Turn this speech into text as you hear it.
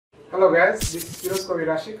Hello guys, this is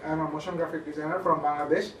Rashik. I am a motion graphic designer from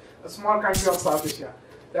Bangladesh, a small country of South Asia.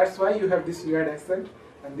 That's why you have this weird accent.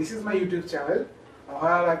 And this is my YouTube channel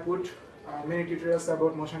where I put many tutorials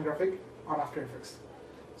about motion graphic on After Effects.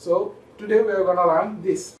 So today we are gonna learn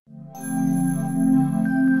this.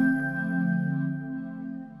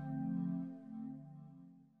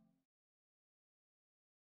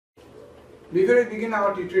 Before we begin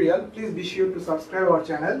our tutorial, please be sure to subscribe our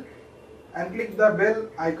channel and click the bell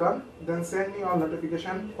icon, then send me all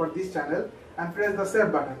notification for this channel and press the save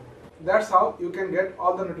button. That's how you can get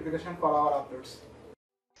all the notification for our uploads.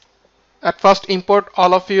 At first, import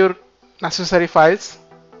all of your necessary files.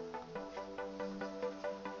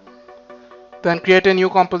 Then create a new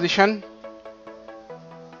composition.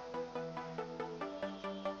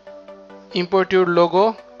 Import your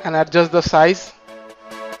logo and adjust the size.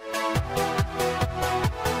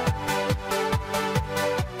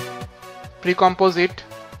 Pre-compose it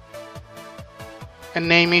and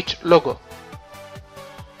name it logo.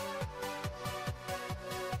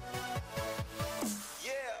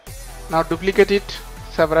 Now duplicate it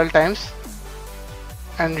several times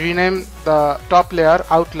and rename the top layer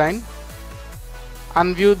outline.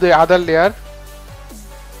 Unview the other layer.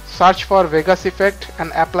 Search for Vegas effect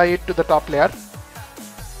and apply it to the top layer.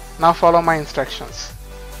 Now follow my instructions.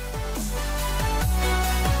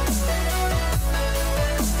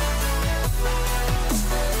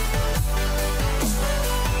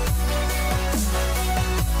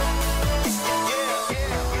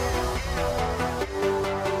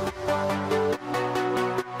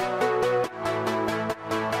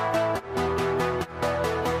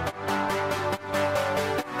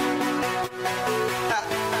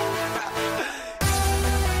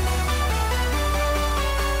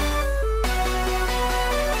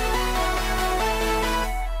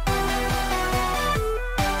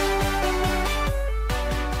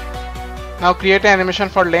 Now create an animation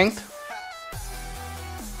for length.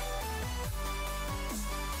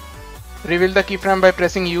 Reveal the keyframe by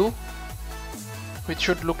pressing U, which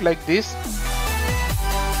should look like this.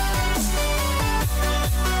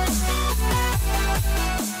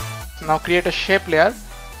 Now create a shape layer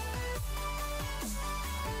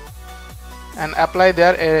and apply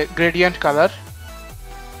there a gradient color,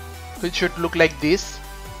 which should look like this.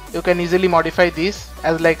 You can easily modify this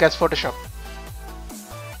as Photoshop.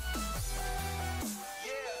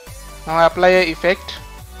 Now apply a effect,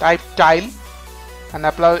 type tile and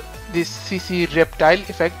apply this CC reptile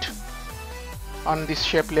effect on this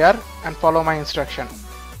shape layer and follow my instruction.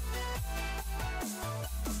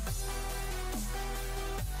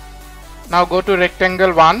 Now go to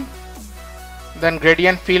rectangle 1, then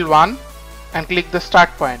gradient fill 1 and click the start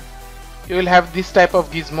point. You will have this type of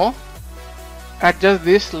gizmo. Adjust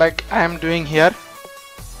this like I am doing here.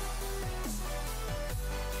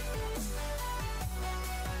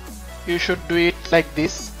 You should do it like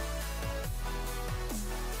this.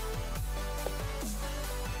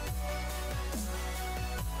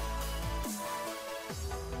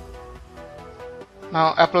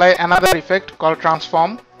 Now apply another effect called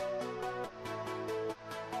transform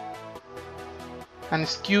and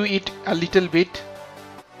skew it a little bit.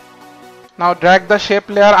 Now drag the shape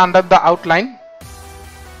layer under the outline.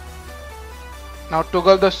 Now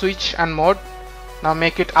toggle the switch and mode. Now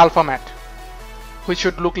make it alpha matte, which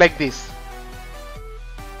should look like this.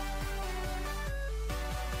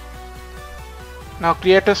 Now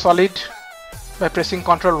create a solid by pressing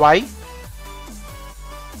Ctrl Y,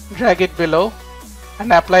 drag it below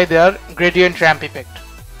and apply their gradient ramp effect.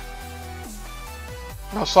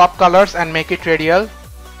 Now swap colors and make it radial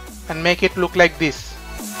and make it look like this.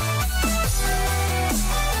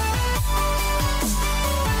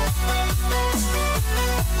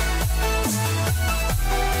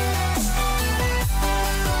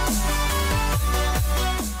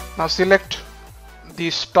 Now select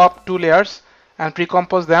these top two layers and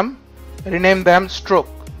pre-compose them, rename them stroke.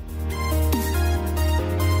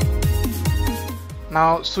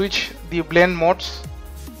 Now switch the blend modes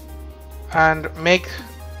and make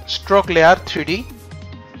stroke layer 3D.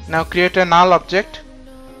 Now create a null object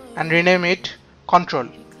and rename it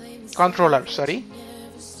controller,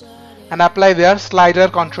 and apply their slider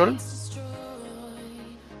control,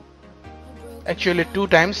 actually 2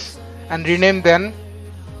 times, and rename them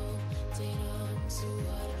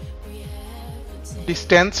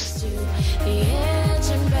distance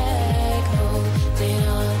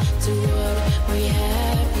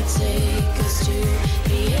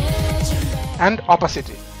and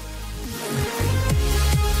opacity.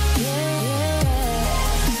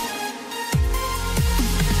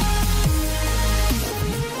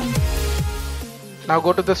 Now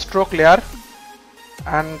go to the stroke layer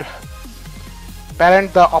and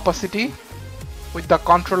parent the opacity with the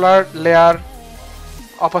controller layer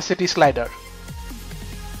opacity slider.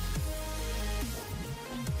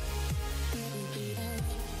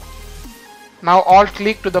 Now alt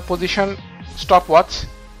click to the position stopwatch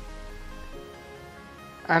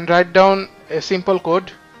and write down a simple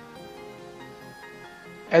code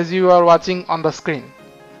as you are watching on the screen.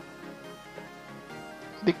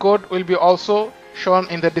 The code will be also shown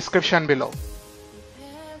in the description below.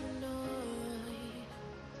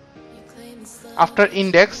 After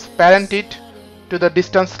index, parent it to the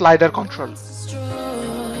distance slider control.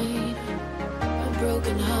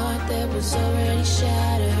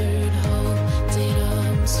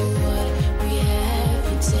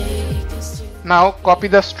 Now copy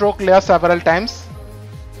the stroke layer several times,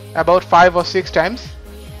 about 5 or 6 times.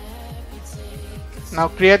 Now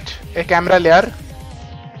create a camera layer.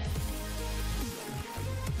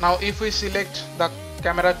 Now if we select the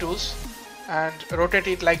camera tools and rotate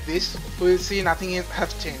it like this, we will see nothing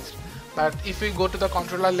has changed. But if we go to the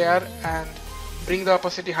controller layer and bring the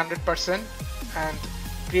opacity 100% and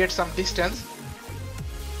create some distance,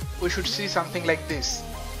 we should see something like this.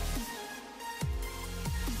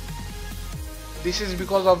 This is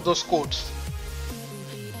because of those codes.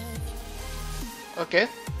 Okay,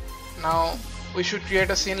 now we should create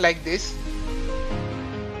a scene like this.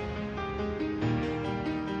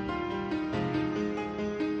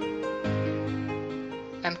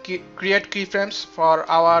 And create keyframes for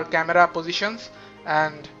our camera positions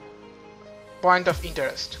and point of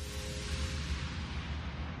interest.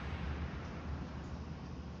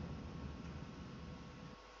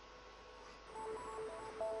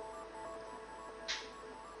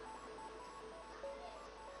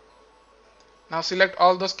 Now select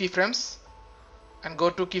all those keyframes and go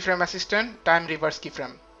to keyframe assistant, time reverse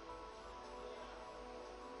keyframe.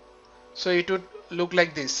 So it would look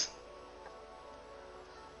like this.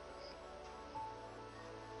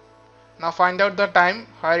 Now find out the time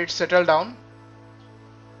where it's settled down.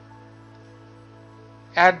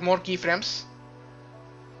 Add more keyframes.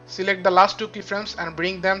 Select the last 2 keyframes and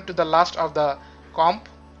bring them to the last of the comp,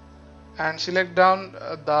 and select down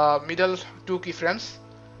the middle 2 keyframes.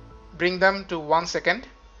 Bring them to 1 second.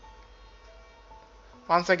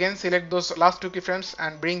 Once again select those last 2 keyframes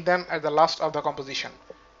and bring them at the last of the composition.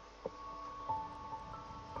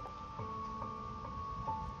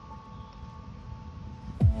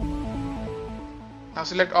 Now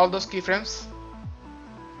select all those keyframes,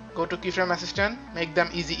 go to keyframe assistant, make them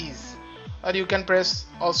easy ease, or you can press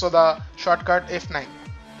also the shortcut F9.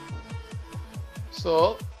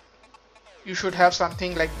 So you should have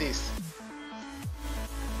something like this.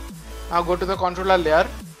 Now go to the controller layer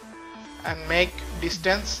and make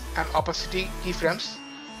distance and opacity keyframes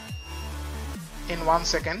in 1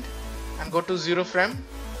 second, and go to 0 frame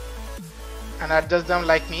and adjust them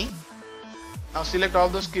like me. Now select all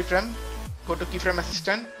those keyframes, go to keyframe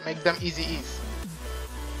assistant, make them easy ease,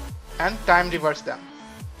 and time reverse them.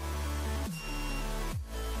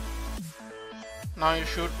 Now you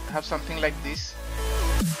should have something like this.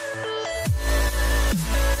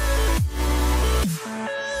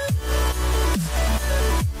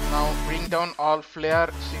 Now bring down all flare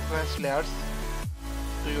sequence layers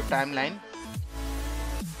to your timeline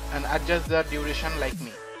and adjust their duration like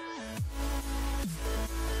me.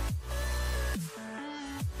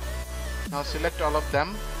 Now select all of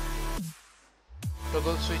them,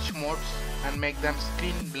 toggle switch modes and make them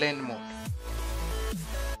screen blend mode.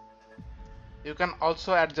 You can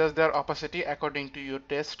also adjust their opacity according to your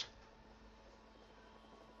taste.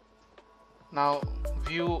 Now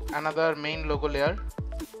view another main logo layer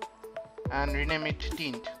and rename it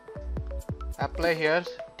tint. Apply here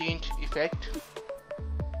tint effect.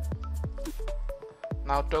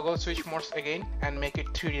 Now toggle switch modes again and make it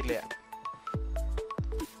 3D layer.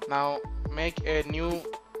 Now make a new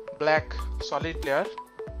black solid layer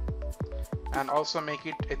and also make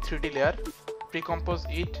it a 3D layer. Pre-compose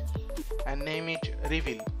it and name it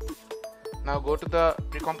reveal. Now go to the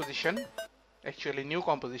pre-composition, actually new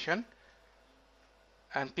composition,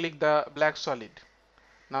 and click the black solid.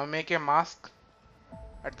 Now make a mask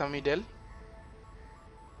at the middle.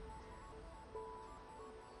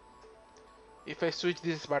 If I switch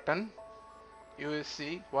this button, you will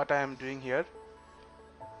see what I am doing here.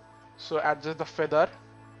 So adjust the feather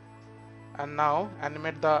and now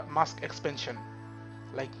animate the mask expansion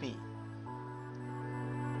like me.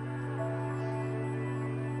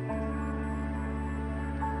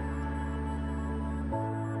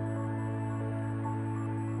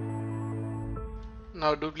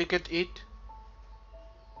 Now duplicate it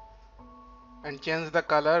and change the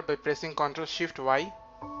color by pressing Ctrl Shift Y.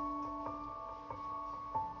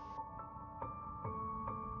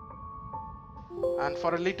 And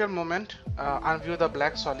for a little moment, unview the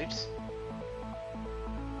black solids.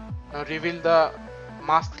 Now reveal the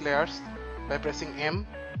mask layers by pressing M.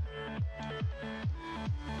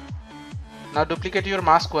 Now duplicate your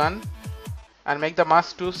mask 1 and make the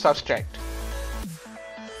mask 2 subtract.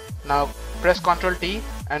 Now press Ctrl T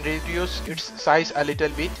and reduce its size a little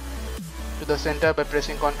bit to the center by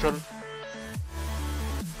pressing Ctrl.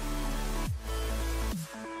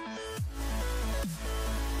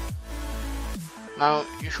 Now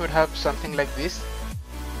you should have something like this.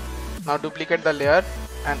 Now duplicate the layer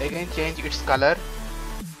and again change its color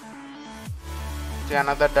to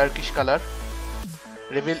another darkish color.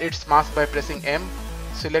 Reveal its mask by pressing M.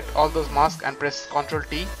 Select all those masks and press Ctrl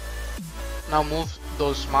T. Now move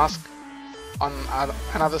those masks on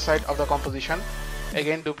another side of the composition.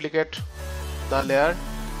 Again duplicate the layer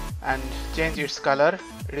and change its color.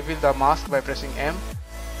 Reveal the mask by pressing M.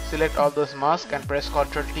 Select all those masks and press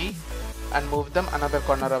Ctrl T and move them another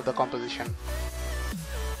corner of the composition.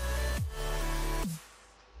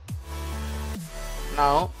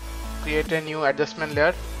 Now create a new adjustment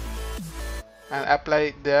layer and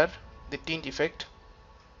apply there the tint effect.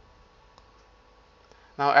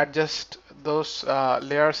 Now adjust those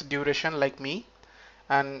layers duration like me,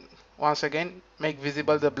 and once again make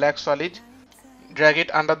visible the black solid. Drag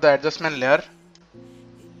it under the adjustment layer.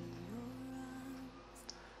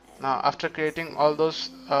 Now after creating all those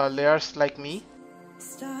layers like me,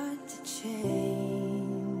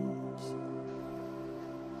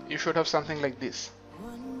 you should have something like this.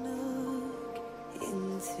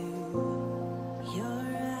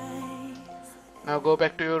 Now go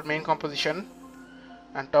back to your main composition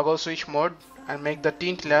and toggle switch mode and make the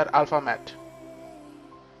tint layer alpha matte.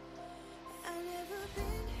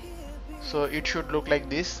 So it should look like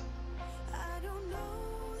this.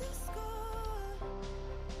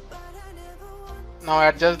 Now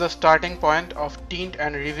adjust the starting point of tint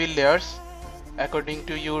and reveal layers according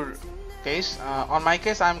to your case. On my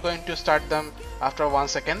case, I am going to start them after 1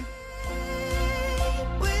 second.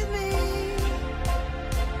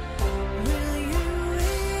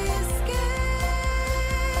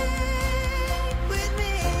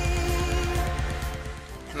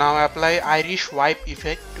 Now apply Irish wipe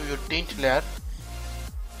effect to your tint layer.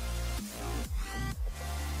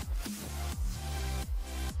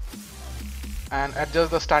 And adjust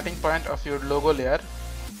the starting point of your logo layer.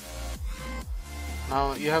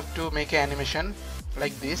 Now you have to make an animation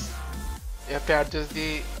like this. You have to adjust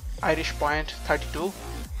the Irish point 32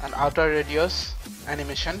 and outer radius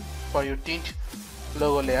animation for your tint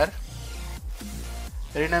logo layer.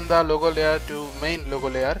 Rename the logo layer to main logo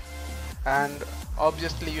layer, and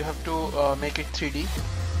obviously you have to make it 3D.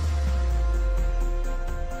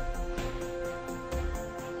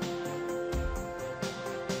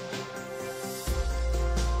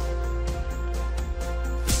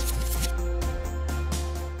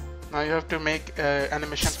 Now you have to make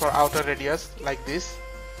animation for outer radius like this.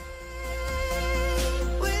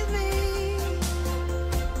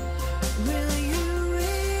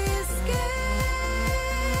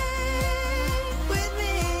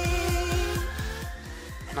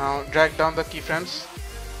 Now drag down the keyframes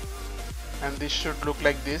and this should look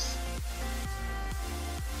like this,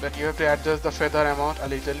 but you have to adjust the feather amount a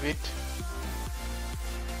little bit.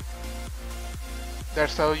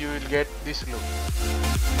 That's how you will get this look.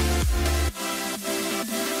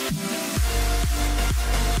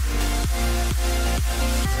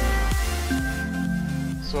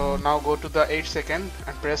 So now go to the 8 second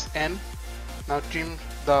and press N. Now trim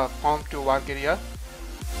the comp to work area.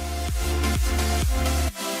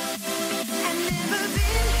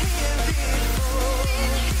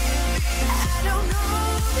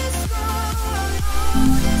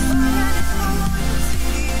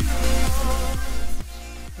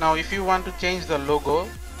 Now if you want to change the logo,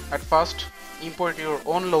 at first import your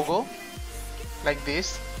own logo like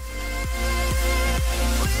this.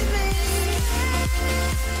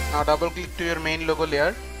 Now double click to your main logo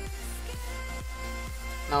layer.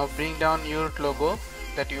 Now bring down your logo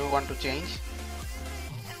that you want to change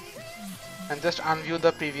and just unview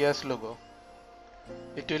the previous logo.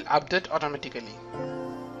 It will update automatically.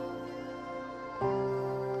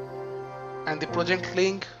 And the project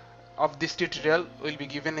link of this tutorial will be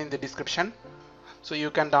given in the description, so you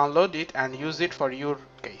can download it and use it for your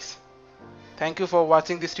case. Thank you for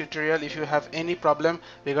watching this tutorial. If you have any problem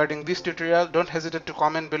regarding this tutorial, don't hesitate to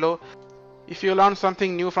comment below. If you learned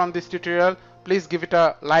something new from this tutorial, please give it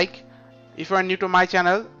a like. If you are new to my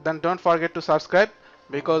channel, then don't forget to subscribe,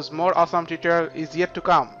 because more awesome tutorial is yet to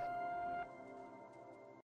come.